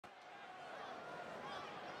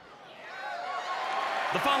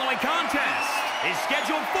The following contest is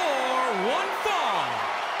scheduled for one fall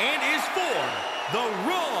and is for the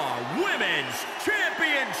Raw Women's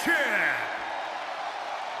Championship.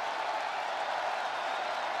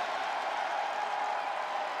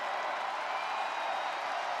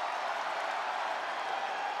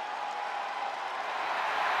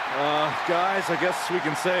 Guys, I guess we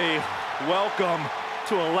can say welcome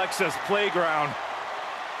to Alexa's playground.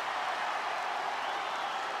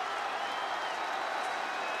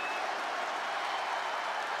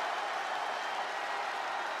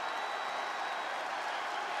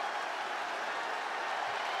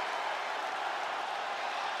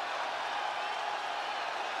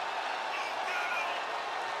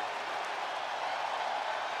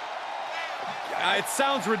 It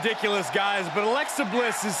sounds ridiculous, guys, but Alexa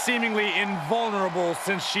Bliss is seemingly invulnerable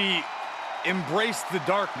since she embraced the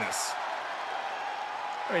darkness.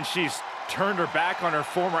 I mean, she's turned her back on her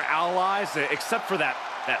former allies, except for that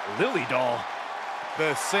Lily doll.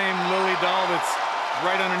 The same Lily doll that's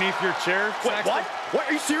right underneath your chair, Wait, what? What?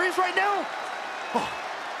 Are you serious right now? Oh,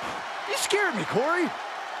 you scared me, Corey.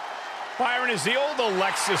 Byron, is the old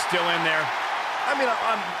Alexa still in there? I mean,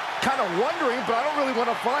 I'm kind of wondering, but I don't really want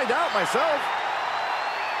to find out myself.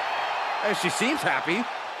 And she seems happy.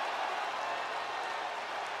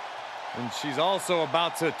 And she's also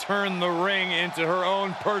about to turn the ring into her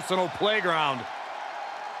own personal playground.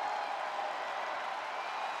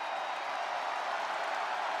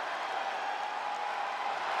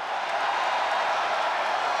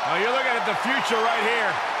 Oh, you're looking at the future right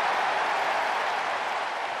here.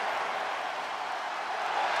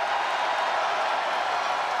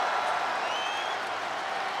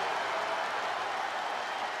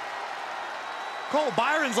 Cole,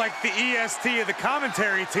 Byron's like the EST of the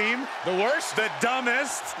commentary team. The worst? The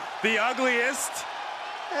dumbest, the ugliest.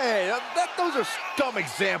 Hey, those are scum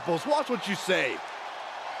examples. Watch what you say.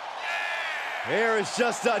 There is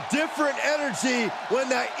just a different energy when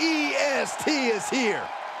the EST is here.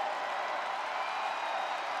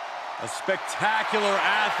 A spectacular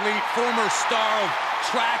athlete, former star of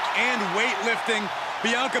track and weightlifting,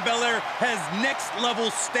 Bianca Belair has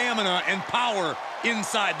next-level stamina and power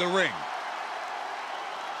inside the ring.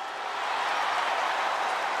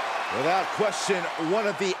 Without question, one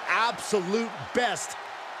of the absolute best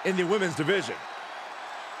in the women's division.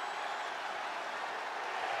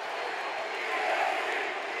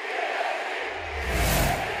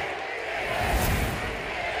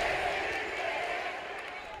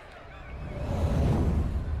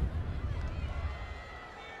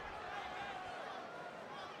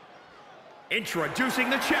 Introducing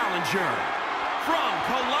the challenger from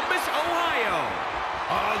Columbus, Ohio,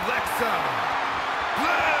 Alexa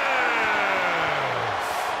Bliss.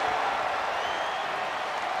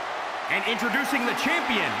 And introducing the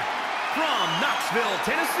champion from Knoxville,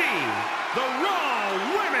 Tennessee, the Raw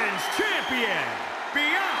Women's Champion,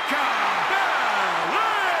 Bianca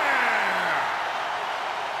Belair.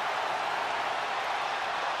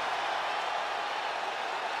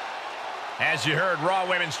 As you heard, Raw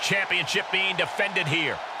Women's Championship being defended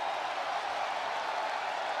here.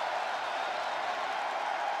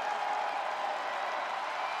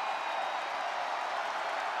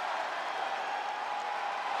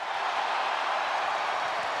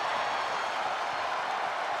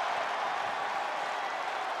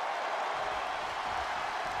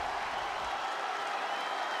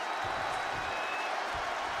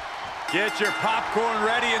 Get your popcorn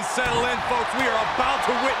ready and settle in, folks. We are about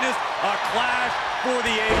to witness a clash for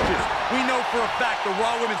the ages. We know for a fact the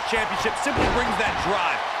Raw Women's Championship simply brings that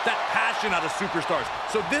drive, that passion out of superstars.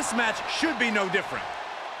 So this match should be no different.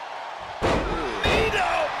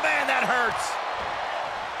 Man, that hurts.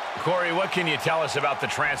 Corey, what can you tell us about the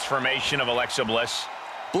transformation of Alexa Bliss?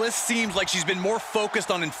 Bliss seems like she's been more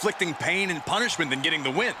focused on inflicting pain and punishment than getting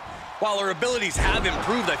the win. While her abilities have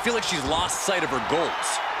improved, I feel like she's lost sight of her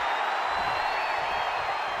goals.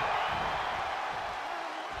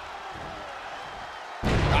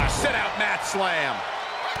 Sit-out mat slam.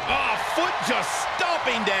 Oh, foot just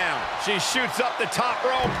stomping down. She shoots up the top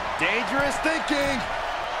rope. Dangerous thinking.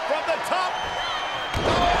 From the top.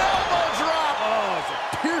 Oh, elbow drop. Oh, it's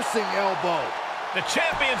a piercing elbow. The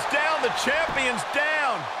champion's down. The champion's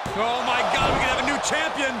down. Oh, my God, we can have a new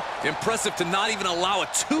champion. Impressive to not even allow a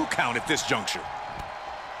 2 count at this juncture.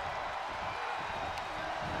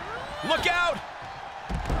 Look out.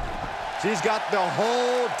 She's got the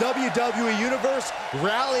whole WWE Universe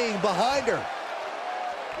rallying behind her.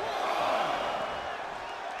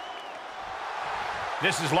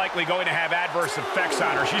 This is likely going to have adverse effects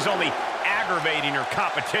on her. She's only aggravating her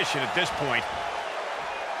competition at this point.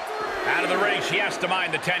 Out of the ring, she has to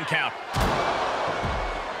mind the 10 count.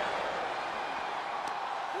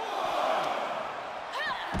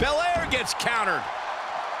 Belair gets countered.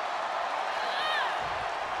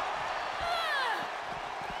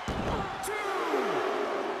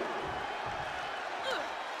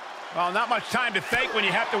 Well, not much time to think when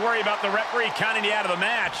you have to worry about the referee counting you out of the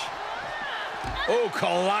match. Oh,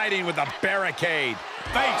 colliding with the barricade.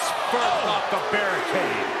 Face first off the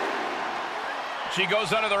barricade. She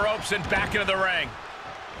goes under the ropes and back into the ring.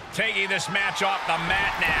 Taking this match off the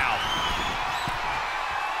mat now.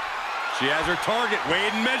 She has her target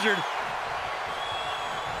weighed and measured.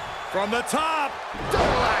 From the top. Double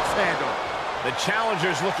axe handle. The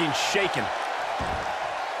challenger's looking shaken.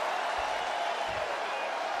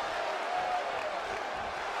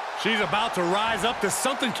 She's about to rise up to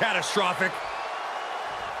something catastrophic.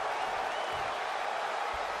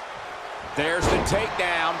 There's the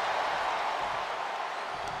takedown.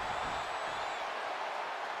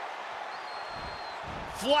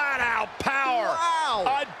 Flat out power. Wow.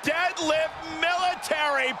 A deadlift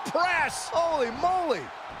military press. Holy moly.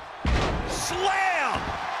 Slam.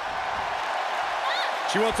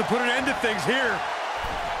 She wants to put an end to things here.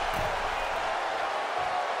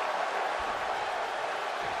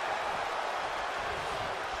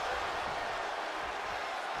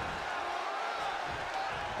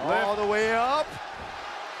 All the way up.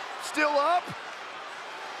 Still up.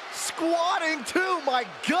 Squatting too, my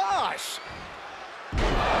gosh.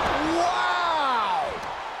 Wow.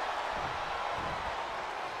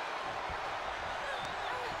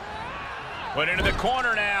 Put into the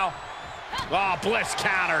corner now. Oh, Bliss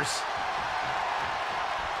counters.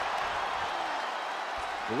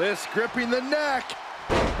 Bliss gripping the neck.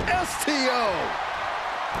 STO.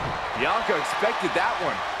 Bianca expected that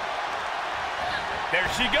one. There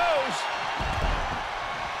she goes.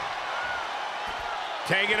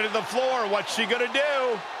 Taking it to the floor. What's she gonna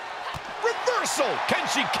do? Reversal. Can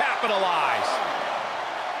she capitalize?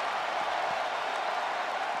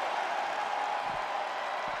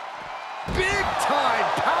 Big time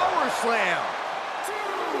power slam.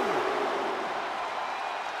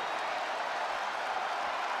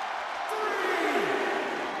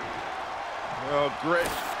 Oh, great.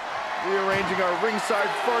 Rearranging our ringside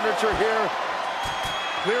furniture here.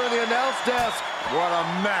 Clearing the announce desk. What a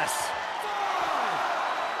mess.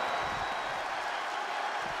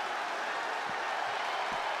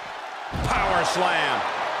 Power slam.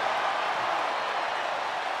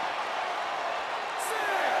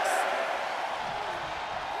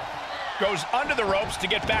 Goes under the ropes to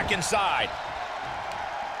get back inside.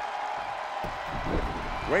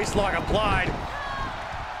 Waist lock applied.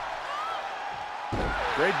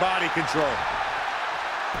 Great body control.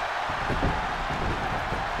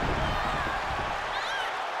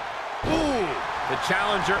 Ooh, the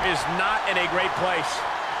challenger is not in a great place.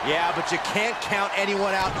 Yeah, but you can't count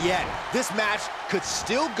anyone out yet. This match could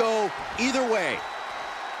still go either way.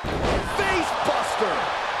 Face buster.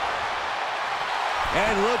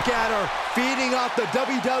 And look at her, feeding off the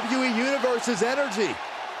WWE Universe's energy.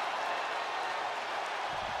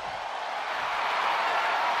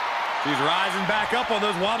 She's rising back up on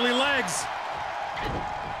those wobbly legs.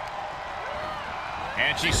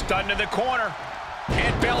 And she's stunned in the corner.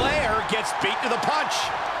 And Belair gets beat to the punch.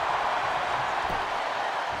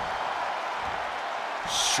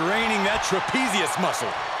 Straining that trapezius muscle.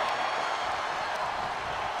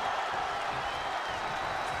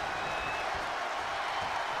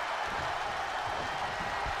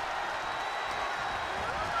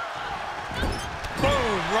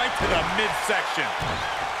 Boom, right to the midsection.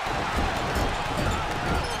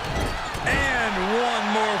 And one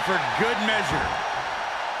more for good measure.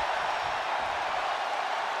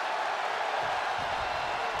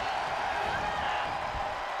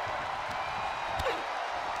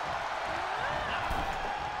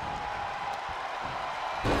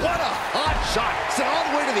 What a hot shot. Sent all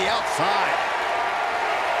the way to the outside.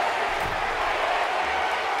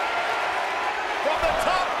 From the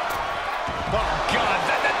top. Oh, God,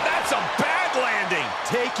 that's a bad landing.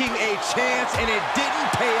 Taking a chance, and it didn't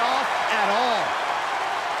pay off at all.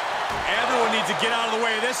 Everyone needs to get out of the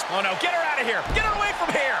way of this. Oh, no, get her out of here. Get her away from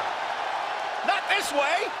here. Not this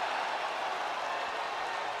way.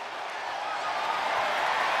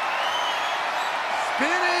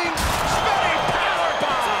 Spinning.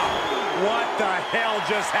 What the hell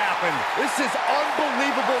just happened? This is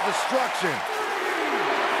unbelievable destruction.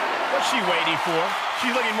 What's she waiting for?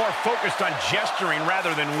 She's looking more focused on gesturing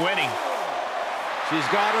rather than winning. She's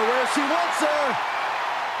got her where she wants her.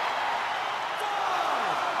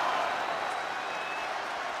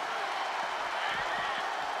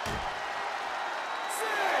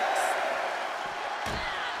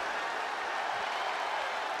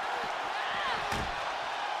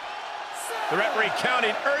 The referee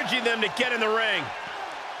counting, urging them to get in the ring.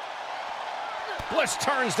 Bliss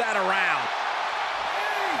turns that around.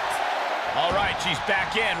 All right, she's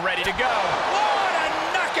back in, ready to go. What a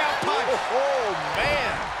knockout punch! Oh,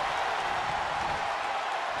 man.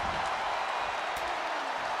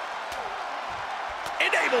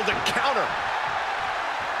 Able to counter.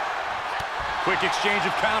 Quick exchange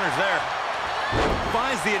of counters there.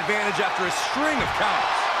 Finds the advantage after a string of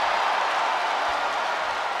counters.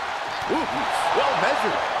 Ooh, well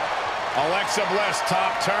measured. Alexa Bliss,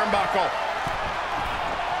 top turnbuckle.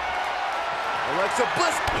 Alexa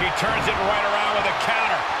Bliss. She turns it right around with a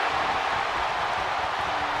counter.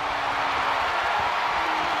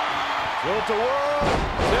 Tilt-a-whirl.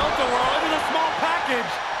 Tilt-a-whirl into the small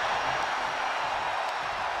package.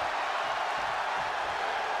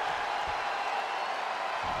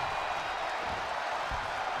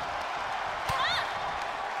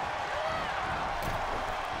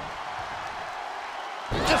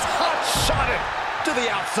 Just hot-shotted To the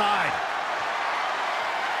outside.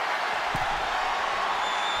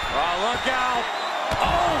 Oh, look out.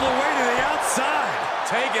 All the way to the outside.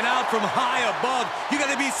 Taken out from high above. You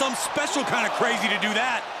got to be some special kind of crazy to do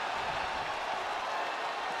that.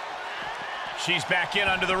 She's back in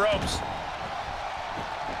under the ropes.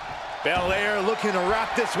 Belair looking to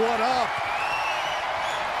wrap this one up.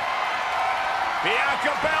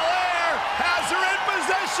 Bianca Belair has her in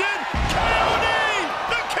possession. KOD,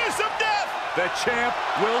 the kiss of death. The champ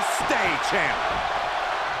will stay champ.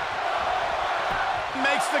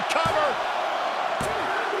 Makes the cover.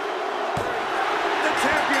 The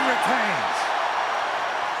champion retains.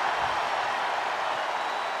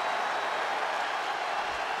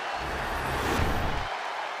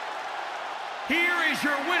 Here is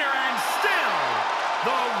your winner and still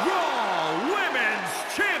the Raw Women's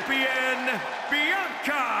Champion,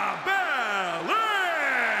 Bianca Belair.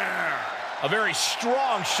 A very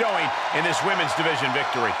strong showing in this women's division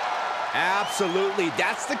victory. Absolutely.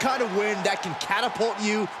 That's the kind of win that can catapult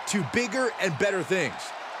you to bigger and better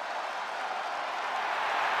things.